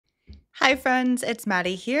Hi friends, it's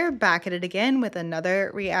Maddie here, back at it again with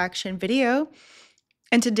another reaction video.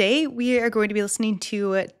 And today we are going to be listening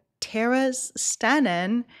to Tara's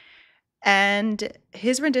Stanin and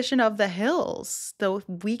his rendition of The Hills, the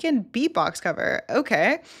Weeknd Beatbox cover.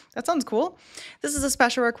 Okay, that sounds cool. This is a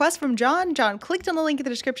special request from John. John clicked on the link in the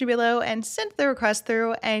description below and sent the request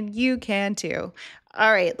through, and you can too.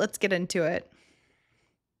 All right, let's get into it.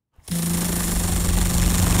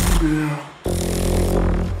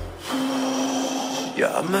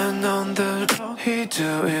 Yeah, man on the road, he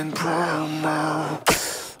doing promo.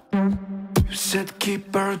 You said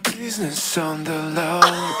keep our business on the low.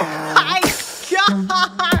 My God!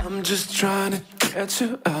 I'm just trying to get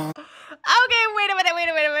you out. Okay, wait a minute.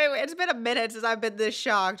 It's been a minute since I've been this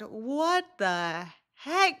shocked. What the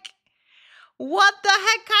heck? What the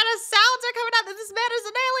heck kind of sounds are coming out? This man is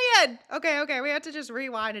an alien. Okay, we have to just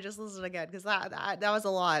rewind and just listen again because that was a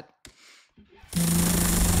lot.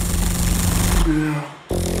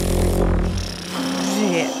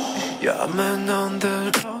 Yeah, man on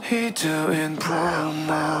the road, he doing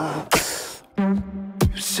promo.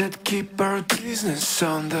 You said keep our business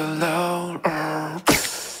on the low.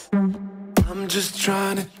 I'm just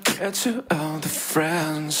trying to get you out the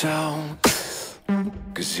friend zone.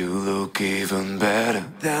 Cause you look even better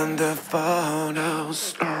than the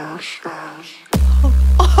photos.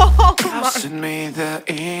 Send me the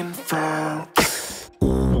info.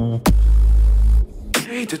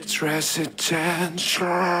 To dress attention,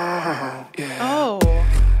 yeah. Oh.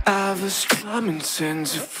 I was coming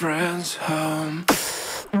since your friend's home.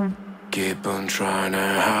 Keep on trying to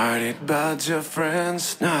hide it, but your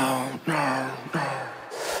friends know.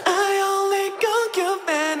 I only got you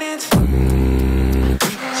minutes.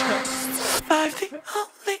 I've the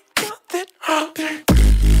only got that happened.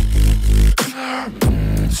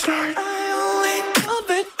 I only love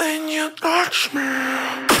it when you touch me.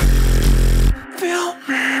 Feel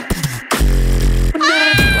me.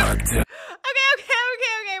 Okay.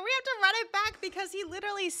 We have to run it back because he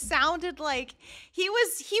literally sounded like he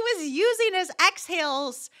was using his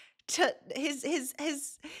exhales to his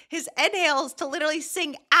inhales to literally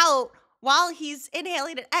sing out while he's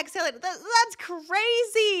inhaling and exhaling. That's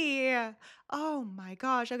crazy. Oh my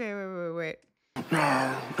gosh. Okay, wait.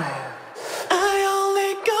 I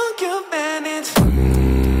only got you minutes.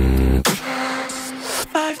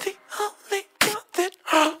 I've the only got that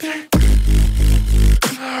happened.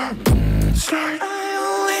 I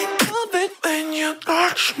only love it when you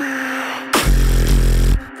touch me.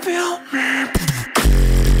 Feel me.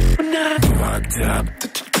 When I'm fucked up,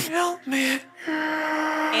 feel me.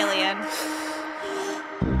 Alien.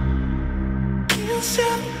 You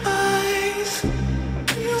said eyes.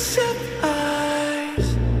 You said eyes.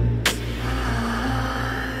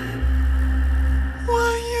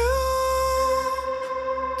 Were you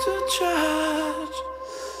to judge?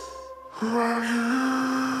 Were you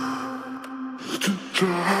to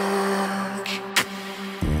judge?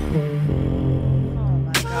 Oh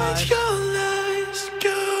my gosh. Your lies,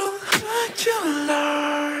 girl, hide your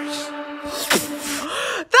lies.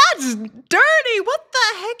 That's dirty. What the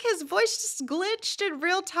heck? His voice just glitched in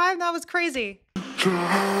real time. That was crazy.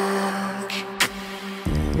 Judge.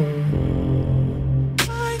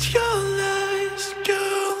 Hide your lies,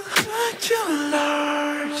 girl, hide your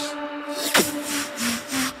lies.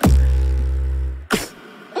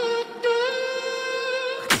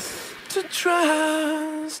 To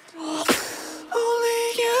trust only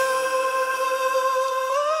you.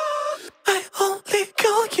 I only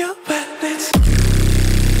call you when it's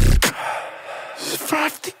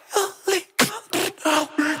 50 only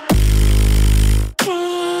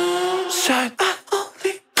side. I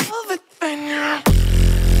only love it when you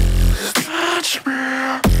touch me.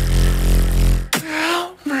 Feel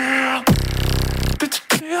me. Bitch,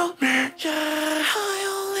 feel me. Yeah, I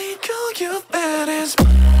only call you when it's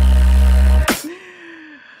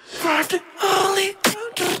 50 only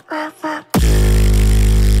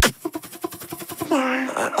I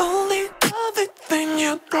only love it when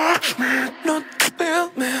you touch me. Not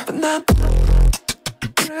feel me, but not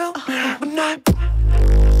feel me, but not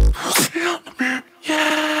feel me,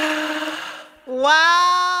 yeah. Wow.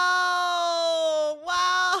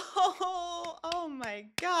 Oh my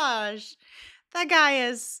gosh. That guy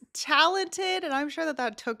is talented, and I'm sure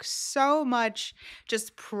that took so much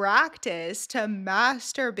just practice to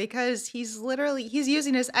master because he's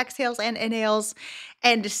using his exhales and inhales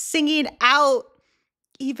and singing out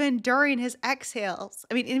even during his exhales.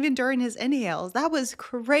 I mean, even during his inhales. That was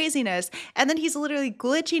craziness. And then he's literally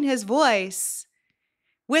glitching his voice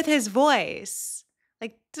with his voice.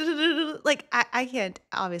 Like I can't,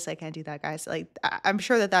 obviously I can't do that, guys. Like I'm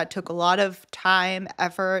sure that took a lot of time,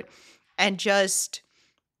 effort, and just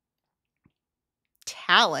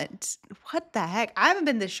talent. What the heck? I haven't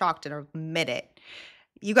been this shocked in a minute.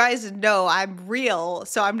 You guys know I'm real,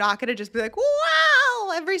 so I'm not gonna just be like,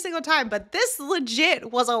 wow, every single time. But this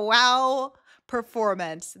legit was a wow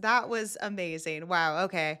performance. That was amazing. Wow.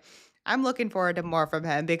 Okay. I'm looking forward to more from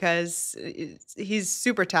him because he's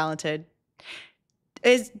super talented.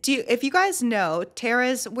 If you guys know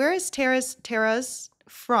Tara's, where is Tara's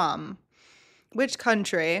from? Which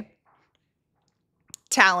country?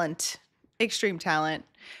 Talent. Extreme talent.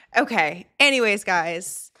 Okay. Anyways,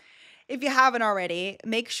 guys, if you haven't already,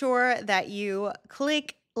 make sure that you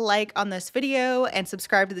click like on this video and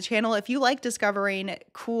subscribe to the channel if you like discovering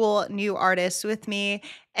cool new artists with me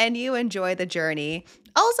and you enjoy the journey.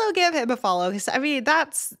 Also give him a follow because I mean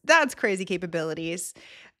that's crazy capabilities.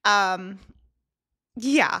 Um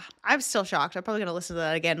yeah, I'm still shocked. I'm probably gonna listen to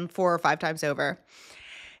that again 4 or 5 times over.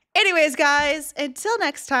 Anyways, guys, until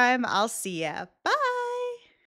next time, I'll see ya. Bye.